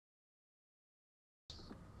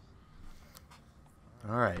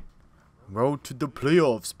Alright. Road to the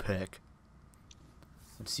playoffs pick.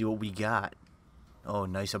 Let's see what we got. Oh,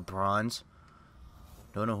 nice, a bronze.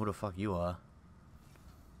 Don't know who the fuck you are.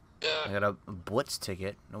 I got a Blitz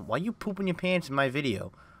ticket. Why you pooping your pants in my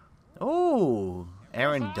video? Oh,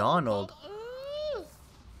 Aaron Donald.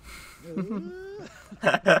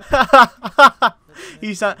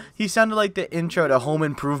 He sounded like the intro to Home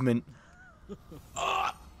Improvement.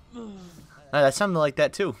 That sounded like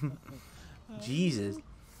that too. Jesus.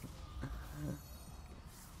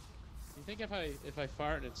 You think if I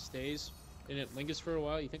fart and it stays and it lingers for a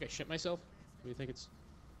while, you think I shit myself? Or you think it's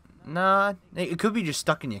Nah, it could be just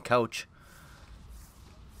stuck in your couch.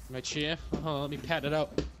 my chair? Hold on, let me pat it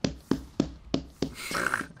out.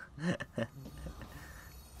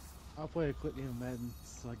 I'll play a quick game of Madden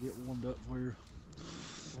so I get warmed up for you.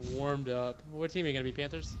 Warmed up. What team are you gonna be?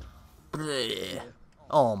 Panthers? Blech.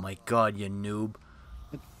 Oh my god, you noob.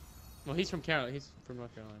 Well, he's from Carolina. He's from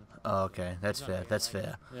North Carolina. Oh, okay, that's fair. That's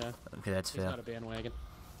fair. Yeah. Okay, that's He's fair. not a bandwagon.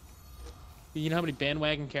 You know how many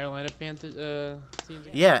bandwagon Carolina Panthers teams?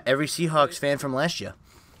 Yeah, every Seahawks fan from last year.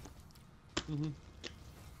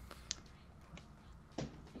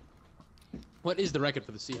 What is the record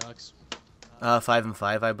for the Seahawks?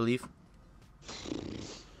 5-5, I believe.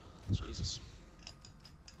 Jesus.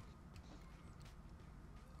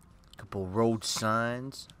 Couple road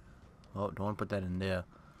signs. Oh, don't want to put that in there.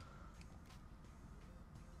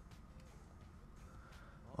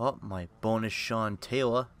 Oh, my bonus Sean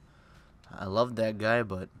Taylor. I love that guy,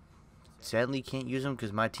 but sadly can't use him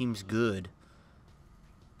because my team's good.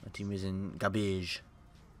 My team is in garbage.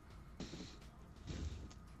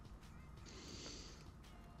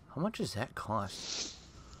 How much does that cost?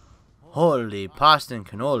 Holy pasta and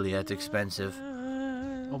cannoli, that's expensive.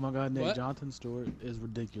 Oh my god, Nick What? Johnson's store is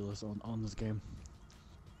ridiculous on this game.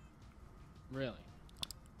 Really?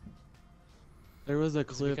 There was a it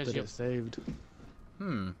clip because that you- it saved.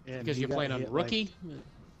 Hmm. and Because he you're got playing on hit, rookie?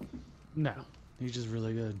 No, he's just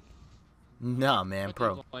really good. Nah, man, What do you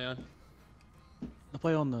pro. play on? I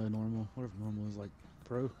play on the normal, whatever normal is, like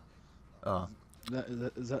pro. Oh,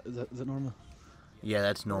 Is that normal? yeah,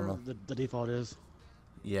 that's normal. Or the default is.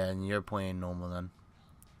 Yeah, and you're playing normal then.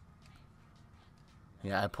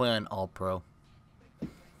 Yeah, I play on all pro.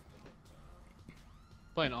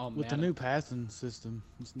 Playing all With the Madden. new passing system,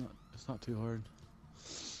 it's not too hard.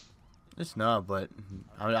 It's not, but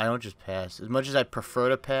I don't just pass. As much as I prefer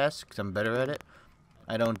to pass, because I'm better at it,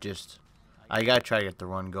 I don't just... I gotta try to get the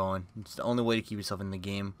run going. It's the only way to keep yourself in the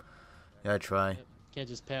game. You gotta try. Can't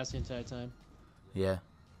just pass the entire time. Yeah.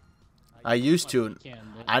 I used to. You can,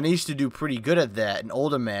 but I used to do pretty good at that in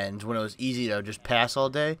older Maddens when it was easy to just pass all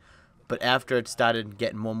day. But after it started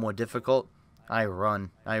getting more and more difficult, I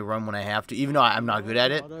run. I run when I have to, even though I'm not good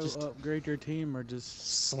at it. Auto upgrade your team or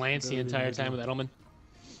just slants the entire time with Edelman.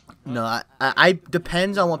 No, I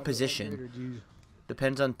depends on what position. Upgrade, or do you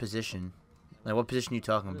Depends on position. Like, what position you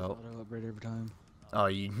talking just about? auto upgrade every time? Oh,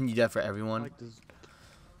 you need that for everyone? Like this,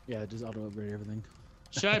 yeah, just auto upgrade everything.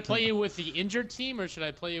 Should I play you with the injured team or should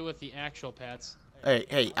I play you with the actual Pats?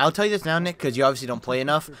 Hey, I'll tell you this now, Nick, because you obviously don't play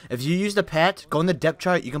enough. If you use the Pat, go in the depth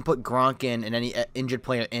chart, you can put Gronk in and any injured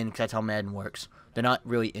player in, because that's how Madden works. They're not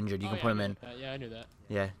really injured. You can put them in. Yeah, I knew that.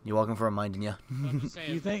 Yeah, you're welcome for reminding you. I'm just saying,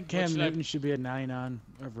 Do you think what Cam should I- Newton should be a 99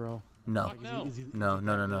 overall? No. Fuck no.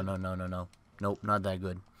 No. Nope, not that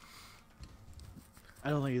good. I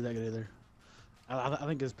don't think he's that good either. I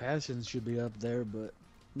think his passions should be up there, but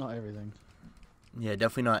not everything. Yeah,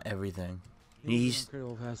 definitely not everything. He's He's an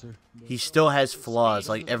incredible passer. but- he still has flaws Speed-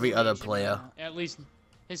 like every other speed should be player. At least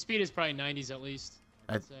his speed is probably 90s at least.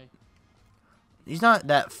 I'd say. He's not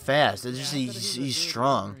that fast. It's Yeah, just I said he's a good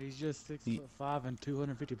strong. runner. He's just He- 6'5" and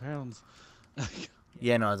 250 pounds.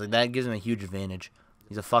 Yeah, no, it's like that gives him a huge advantage.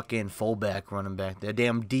 He's a fucking fullback running back there.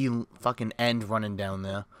 Damn D fucking end running down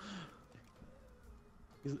there.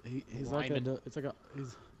 He's like Lineman. it's like a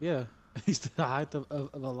yeah. He's the height of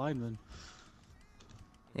a lineman.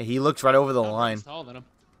 Yeah, he looks right over the Tom line. Brady's taller than him.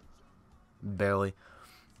 Barely.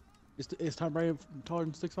 Is Tom Brady taller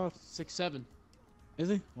than 6'5"? 6'7". Is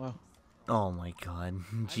he? Wow. Oh my god.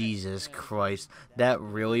 Jesus Christ. That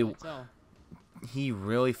really... I tell. He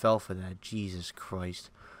really fell for that. Jesus Christ.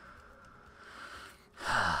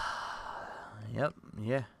 Yep.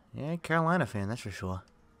 Yeah. Yeah, Carolina fan, that's for sure.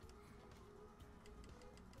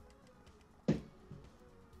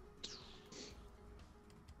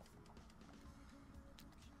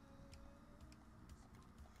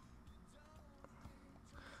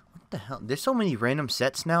 What the hell? There's so many random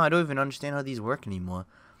sets now. I don't even understand how these work anymore.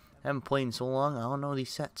 I haven't played in so long. I don't know these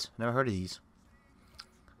sets. Never heard of these.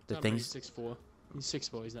 The Tom things. Brady's 6'4". He's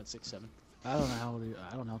 6'4". He's not 6'7". I don't know how old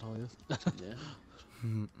I don't know how tall he is. Yeah.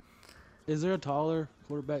 Is there a taller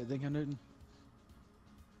quarterback than Cam Newton?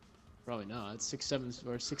 Probably not. 6'7"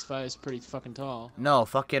 or 6'5" is pretty fucking tall. No,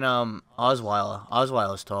 fucking Osweiler.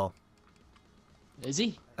 Osweiler's tall. Is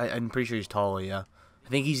he? I'm pretty sure he's taller, yeah. I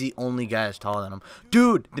think he's the only guy that's taller than him.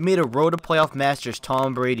 Dude, they made a Road to Playoff Masters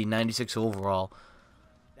Tom Brady, 96 overall.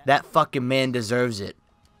 That fucking man deserves it.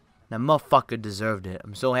 That motherfucker deserved it.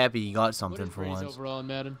 I'm so happy he got something for Brady's once. overall in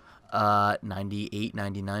Madden? 98,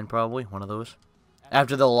 99 probably, one of those.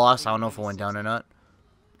 After the loss, I don't know if it went down or not.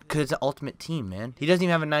 Because it's an ultimate team, man. He doesn't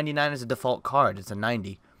even have a 99 as a default card. It's a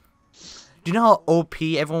 90. Do you know how OP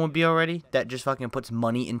everyone would be already? That just fucking puts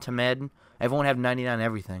money into Madden. Everyone would have 99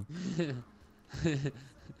 everything.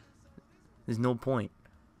 There's no point.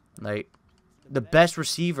 Like, the best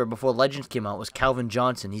receiver before Legends came out was Calvin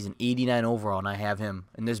Johnson. He's an 89 overall, and I have him.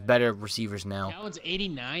 And there's better receivers now. Calvin's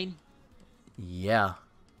 89? Yeah.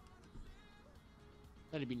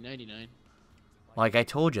 That'd be 99. Like I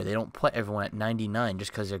told you, they don't put everyone at 99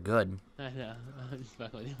 just because they're good. I know. I'm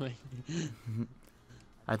fucking with you.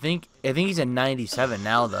 I think he's at 97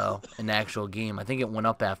 now, though, in the actual game. I think it went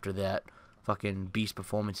up after that fucking beast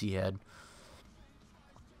performance he had.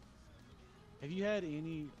 Have you had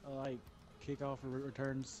any like kickoff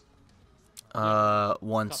returns?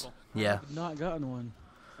 Once. Couple. Yeah. I've not gotten one.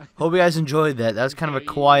 Hope you guys enjoyed that. That was kind of a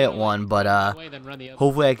quiet one, but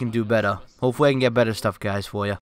hopefully I can do better. Hopefully I can get better stuff, guys, for you.